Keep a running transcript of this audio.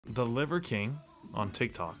the Liver King on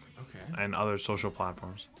TikTok and other social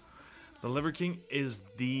platforms. The Liver King is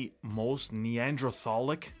the most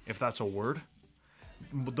Neanderthalic, if that's a word,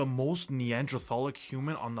 the most Neanderthalic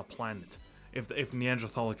human on the planet. If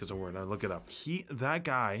Neanderthalic is a word, I look it up. That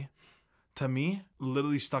guy, to me,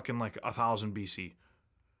 literally stuck in like 1000 BC.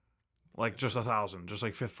 Like just 1000, just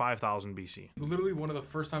like 5000 BC. Literally one of the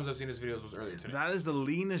first times I've seen his videos was earlier today. That is the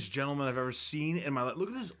leanest gentleman I've ever seen in my life.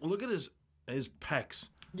 Look at his pecs.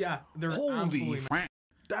 Yeah, they're holy.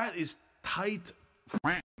 That is tight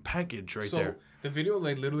package right there. So the video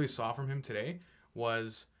I literally saw from him today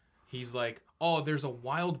was he's like, "Oh, there's a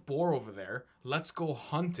wild boar over there. Let's go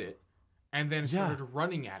hunt it," and then started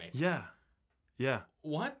running at it. Yeah.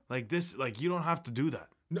 What? Like this? Like you don't have to do that.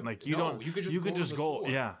 No, like you don't. You could just go.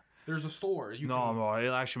 Yeah. There's a store. No,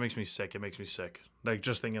 it actually makes me sick. It makes me sick. Like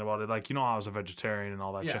just thinking about it. Like you know, I was a vegetarian and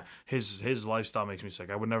all that shit. His lifestyle makes me sick.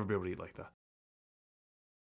 I would never be able to eat like that.